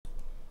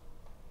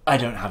I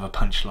don't have a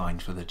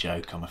punchline for the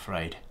joke, I'm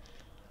afraid.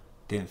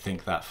 Didn't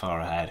think that far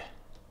ahead.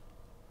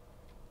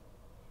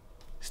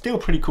 Still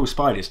pretty cool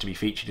spiders to be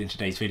featured in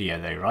today's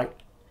video though, right?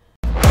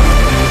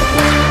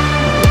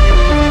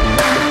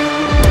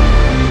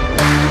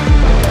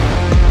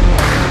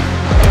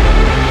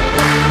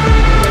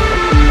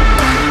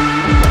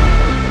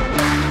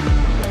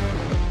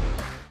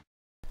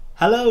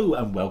 Hello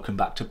and welcome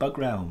back to Bug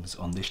Realms.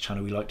 On this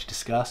channel we like to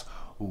discuss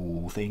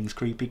all things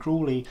creepy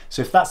crawly.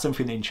 So if that's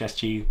something that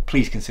interests you,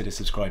 please consider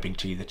subscribing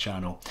to the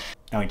channel.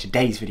 Now in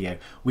today's video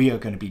we are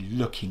going to be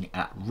looking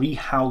at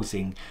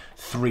rehousing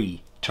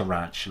 3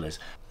 tarantulas.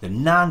 The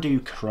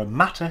Nhandu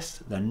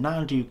chromatus, the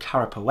Nhandu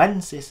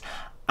carapoensis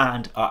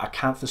and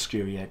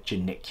Arachnid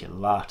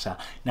geniculata.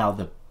 Now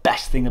the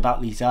best thing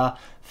about these are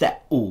they're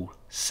all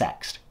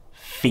sexed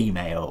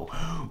female.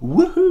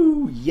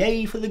 Woohoo!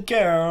 Yay for the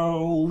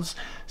girls!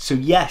 So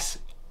yes,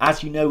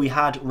 as you know, we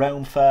had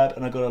realm furb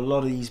and I got a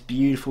lot of these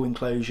beautiful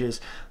enclosures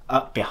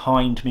up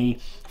behind me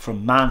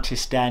from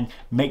Mantis Den.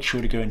 Make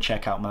sure to go and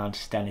check out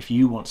Mantis Den if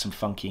you want some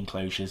funky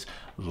enclosures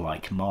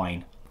like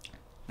mine.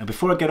 Now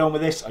before I get on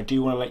with this, I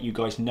do want to let you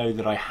guys know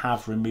that I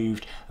have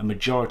removed a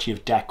majority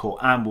of decor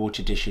and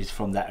water dishes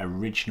from their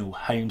original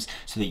homes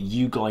so that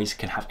you guys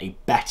can have a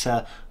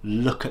better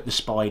look at the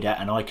spider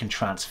and I can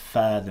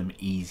transfer them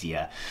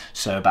easier.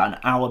 So about an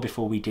hour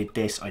before we did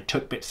this, I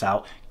took bits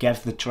out,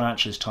 gave the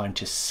tarantulas time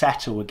to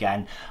settle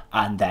again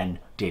and then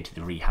did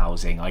the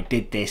rehousing. I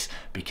did this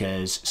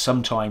because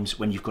sometimes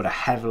when you've got a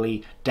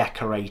heavily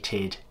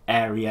decorated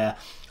area,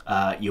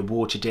 your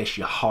water dish,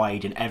 your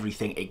hide and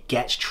everything, it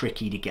gets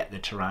tricky to get the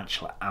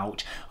tarantula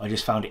out. I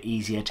just found it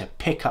easier to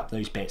pick up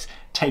those bits,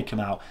 take them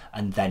out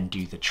and then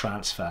do the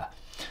transfer.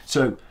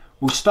 So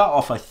we'll start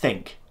off, I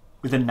think,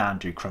 with the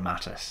Nhandu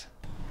chromatus.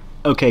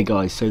 Okay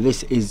guys, so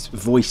this is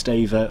voiced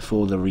over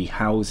for the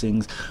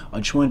rehousings. I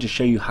just wanted to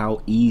show you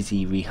how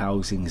easy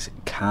rehousings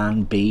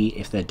can be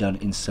if they're done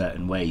in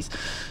certain ways.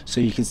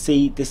 So you can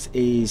see this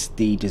is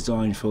the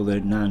design for the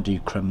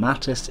Nhandu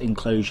chromatus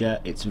enclosure.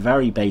 It's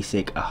very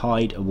basic, a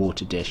hide, a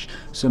water dish,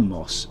 some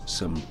moss,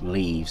 some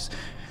leaves.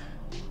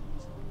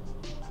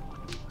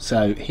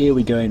 So here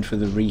we go in for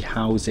the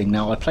rehousing.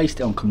 Now I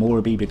placed it on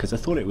Komorebi because I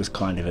thought it was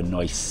kind of a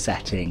nice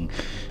setting.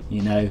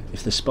 You know,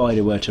 if the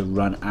spider were to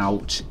run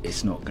out,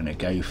 it's not going to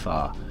go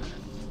far.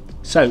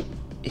 So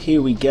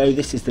here we go.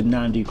 This is the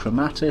Nhandu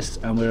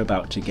chromatus and we're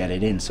about to get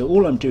it in. So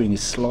all I'm doing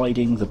is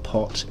sliding the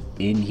pot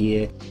in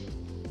here.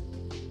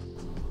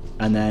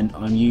 And then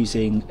I'm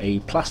using a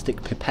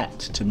plastic pipette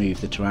to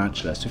move the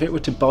tarantula. So if it were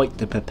to bite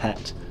the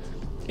pipette,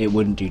 it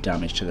wouldn't do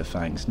damage to the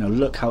fangs. Now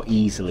look how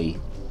easily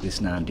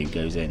this Nhandu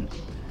goes in.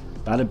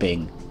 Bada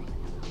bing,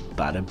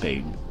 bada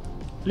boom.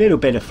 Little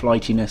bit of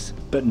flightiness,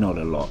 but not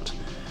a lot.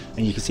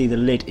 And you can see the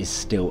lid is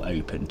still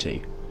open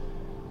too.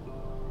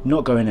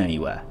 Not going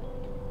anywhere.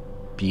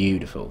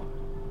 Beautiful.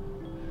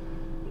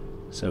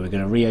 So we're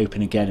going to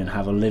reopen again and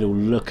have a little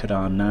look at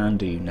our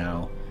Nhandu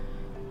now.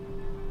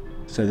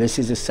 So this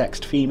is a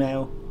sexed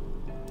female.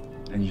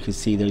 And you can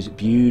see those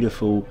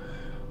beautiful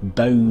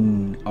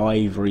bone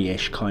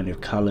ivory-ish kind of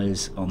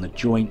colours on the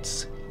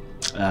joints.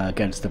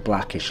 Against the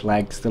blackish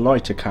legs, the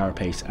lighter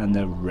carapace and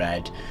the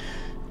red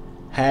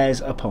hairs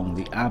upon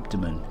the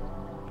abdomen.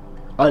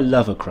 I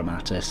love a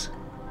chromatus.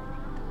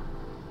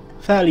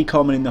 Fairly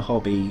common in the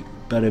hobby,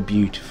 but a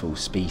beautiful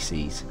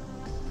species.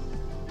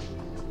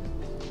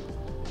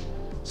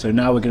 So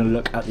now we're going to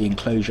look at the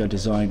enclosure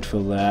designed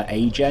for the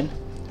A-gen,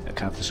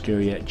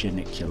 Acanthoscuria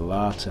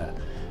geniculata.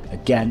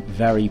 Again,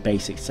 very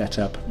basic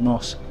setup,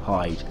 moss,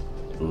 hide,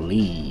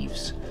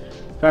 leaves.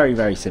 Very,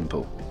 very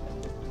simple.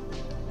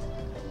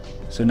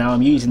 So now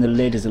I'm using the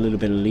lid as a little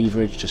bit of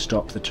leverage to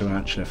stop the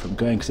tarantula from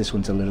going because this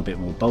one's a little bit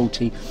more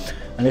bolty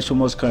and this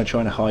one was kind of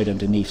trying to hide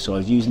underneath, so I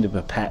was using the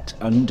pipette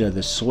under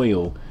the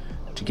soil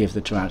to give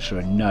the tarantula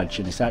a nudge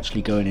and it's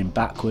actually going in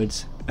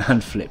backwards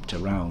and flipped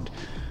around.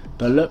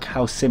 But look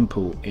how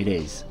simple it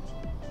is.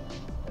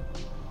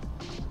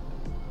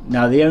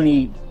 Now the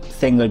only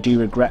thing I do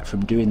regret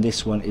from doing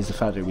this one is the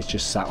fact that it was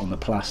just sat on the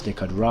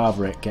plastic. I'd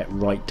rather it get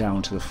right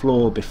down to the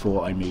floor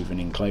before I move an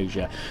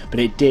enclosure,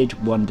 but it did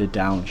wander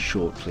down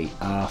shortly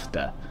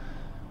after.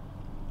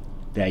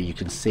 There you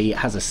can see it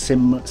has a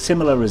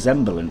similar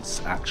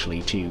resemblance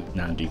actually to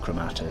Nhandu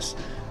chromatus,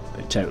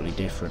 but totally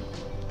different.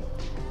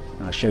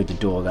 And I showed the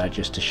door there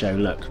just to show,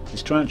 look,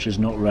 this tarantula's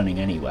not running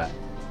anywhere.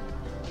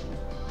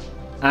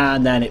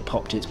 And then it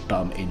popped its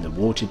bum in the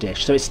water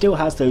dish. So it still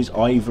has those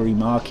ivory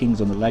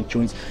markings on the leg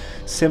joints,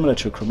 similar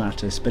to a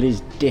chromatus, but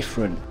is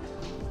different.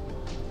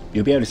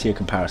 You'll be able to see a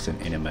comparison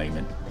in a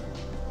moment.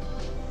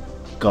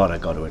 God, I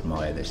got to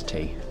admire this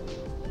tea.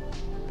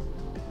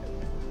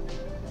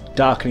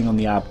 Darkening on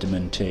the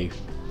abdomen too.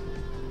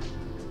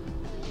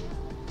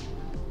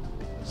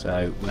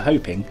 So we're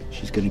hoping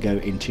she's going to go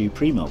into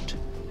pre-molt.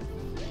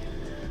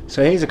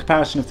 So here's a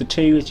comparison of the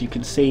two. As you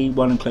can see,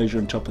 one enclosure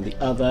on top of the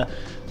other.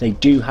 They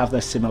do have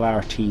their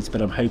similarities,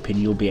 but I'm hoping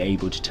you'll be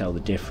able to tell the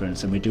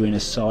difference. And we're doing a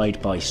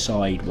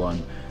side-by-side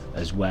one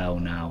as well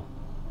now.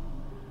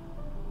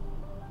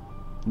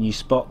 Can you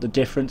spot the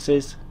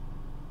differences?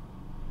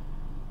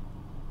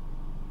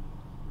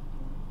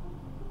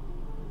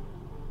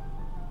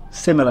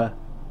 Similar,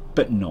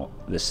 but not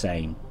the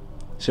same.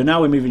 So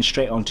now we're moving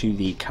straight on to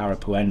the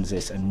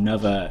Carapoensis,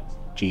 another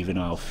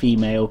juvenile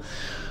female.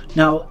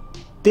 Now,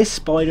 this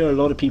spider a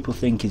lot of people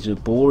think is a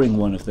boring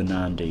one of the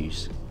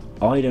Nhandus.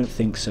 I don't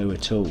think so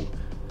at all.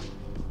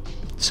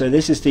 So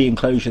this is the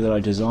enclosure that I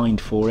designed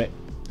for it.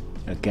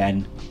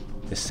 Again,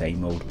 the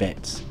same old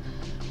bits.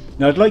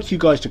 Now I'd like you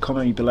guys to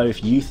comment me below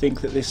if you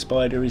think that this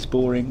spider is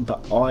boring,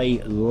 but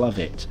I love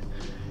it.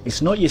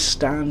 It's not your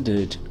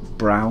standard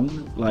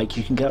brown, like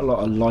you can get a lot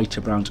of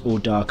lighter browns or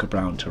darker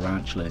brown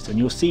tarantulas, and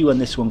you'll see when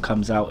this one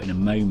comes out in a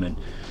moment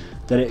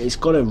that it's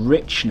got a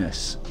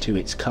richness to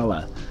its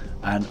colour,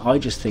 and I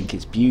just think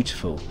it's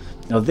beautiful.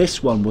 Now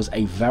this one was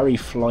a very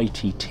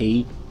flighty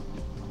T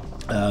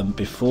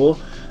before.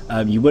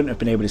 You wouldn't have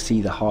been able to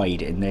see the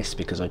hide in this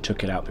because I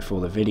took it out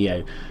before the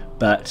video,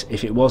 but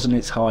if it wasn't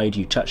its hide,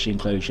 you touch the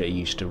enclosure, it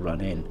used to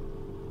run in.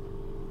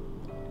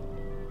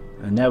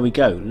 And there we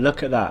go,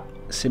 look at that,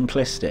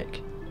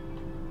 simplistic.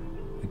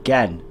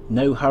 Again,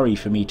 no hurry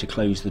for me to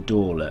close the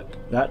door,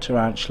 look. That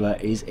tarantula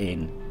is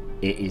in,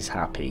 it is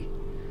happy.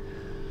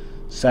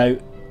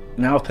 So,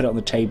 now I've put it on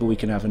the table, we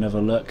can have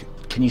another look.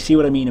 Can you see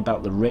what I mean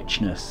about the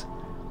richness?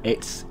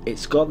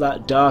 It's got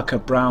that darker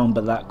brown,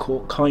 but that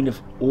kind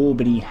of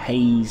Albany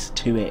haze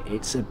to it.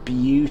 It's a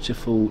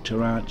beautiful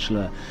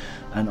tarantula,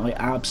 and I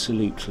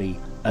absolutely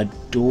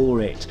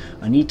adore it.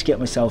 I need to get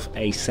myself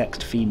a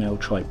sexed female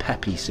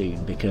Tripepes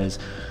soon, because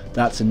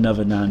that's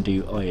another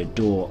Nhandu I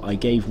adore. I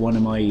gave one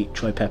of my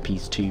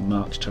Tripepes to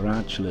marked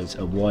tarantulas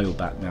a while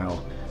back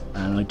now,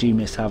 and I do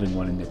miss having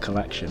one in the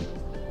collection.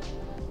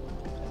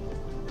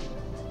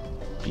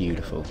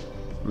 Beautiful,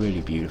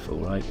 really beautiful,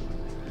 right?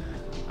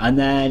 And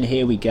then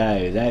here we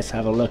go, let's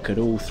have a look at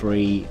all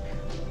three,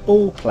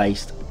 all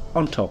placed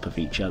on top of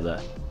each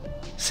other.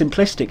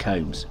 Simplistic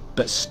homes,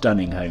 but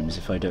stunning homes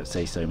if I don't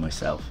say so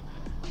myself.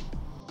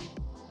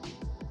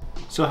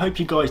 So I hope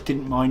you guys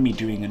didn't mind me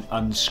doing an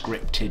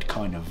unscripted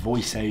kind of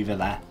voiceover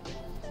there.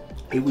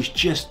 It was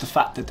just the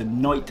fact that the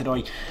night that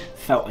I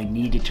felt I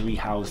needed to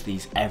rehouse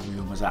these,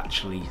 everyone was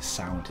actually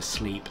sound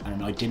asleep,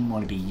 and I didn't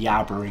want to be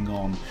yabbering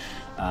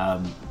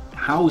on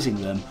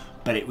housing them,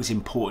 but it was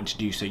important to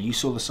do so. You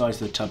saw the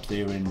size of the tubs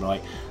they were in,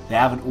 right? They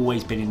haven't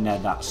always been in there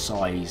that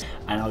size,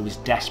 and I was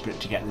desperate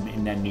to get them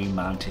in their new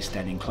Mantis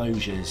den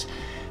enclosures,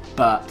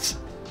 but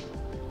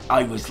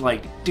I was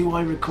like, do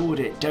I record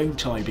it,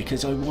 don't I?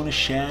 Because I want to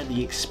share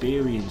the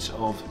experience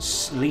of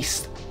at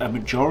least a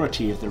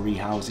majority of the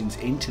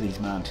rehousings into these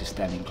Mantis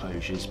den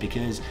enclosures,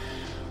 because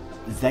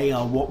they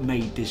are what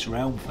made this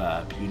realm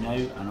verb, you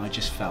know, and I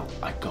just felt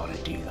I gotta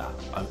do that.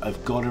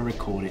 I've got to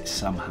record it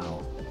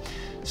somehow.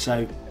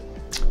 So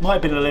might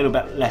have been a little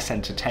bit less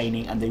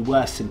entertaining, and they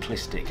were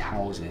simplistic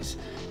houses.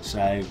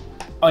 So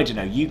I don't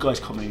know, you guys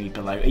comment me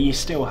below, are you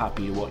still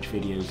happy to watch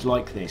videos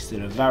like this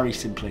that are very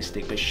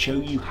simplistic but show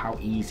you how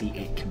easy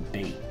it can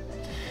be?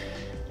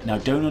 Now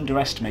don't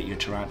underestimate your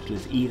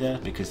tarantulas either,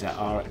 because there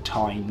are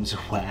times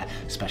where,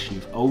 especially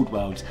with old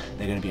worlds,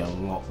 they're going to be a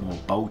lot more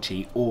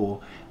bolty, or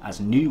as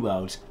new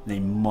worlds they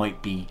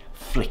might be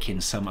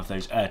flicking some of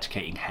those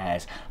urticating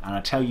hairs. And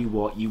I tell you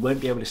what, you won't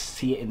be able to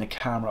see it in the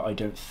camera I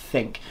don't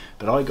think,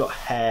 but I got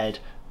haired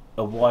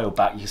a while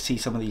back. You can see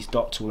some of these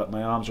dots all up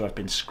my arms where I've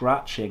been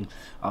scratching.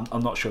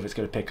 I'm not sure if it's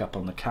going to pick up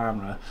on the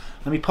camera.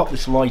 Let me pop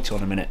this light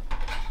on a minute.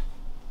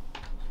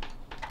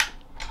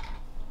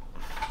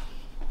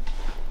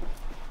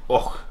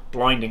 Oh,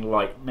 blinding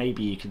light,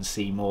 maybe you can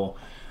see more,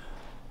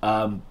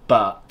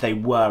 but they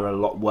were a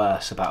lot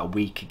worse about a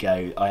week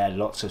ago. I had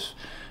lots of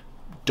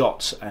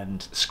dots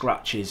and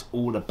scratches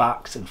all the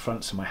backs and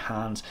fronts of my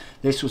hands.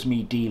 This was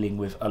me dealing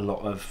with a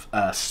lot of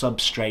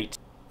substrate,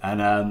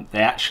 and they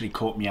actually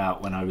caught me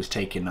out when I was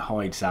taking the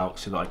hides out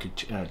so that I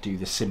could do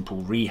the simple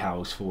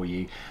rehouse for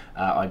you.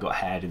 I got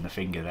haired in the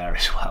finger there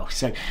as well.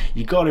 So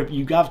you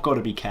have got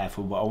to be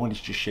careful, but I wanted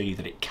to just show you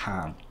that it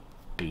can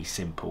be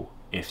simple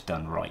if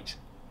done right.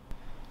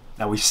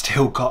 Now we've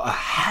still got a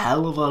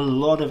hell of a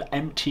lot of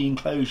empty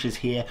enclosures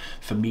here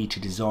for me to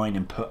design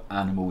and put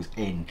animals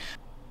in.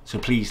 So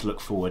please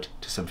look forward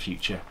to some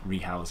future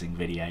rehousing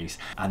videos,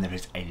 and there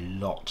is a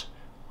lot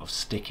of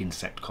stick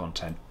insect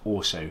content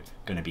also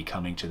going to be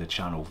coming to the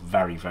channel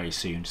very, very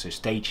soon. So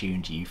stay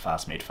tuned, you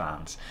Phasmid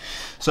fans.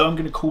 So I'm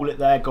going to call it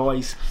there,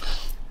 guys.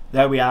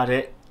 There we had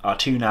it. Our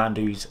two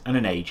Nhandus and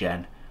an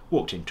A-gen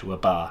walked into a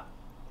bar,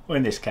 or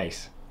in this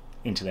case,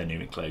 into their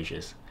new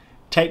enclosures.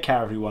 Take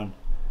care, everyone.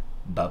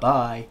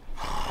 Bye-bye.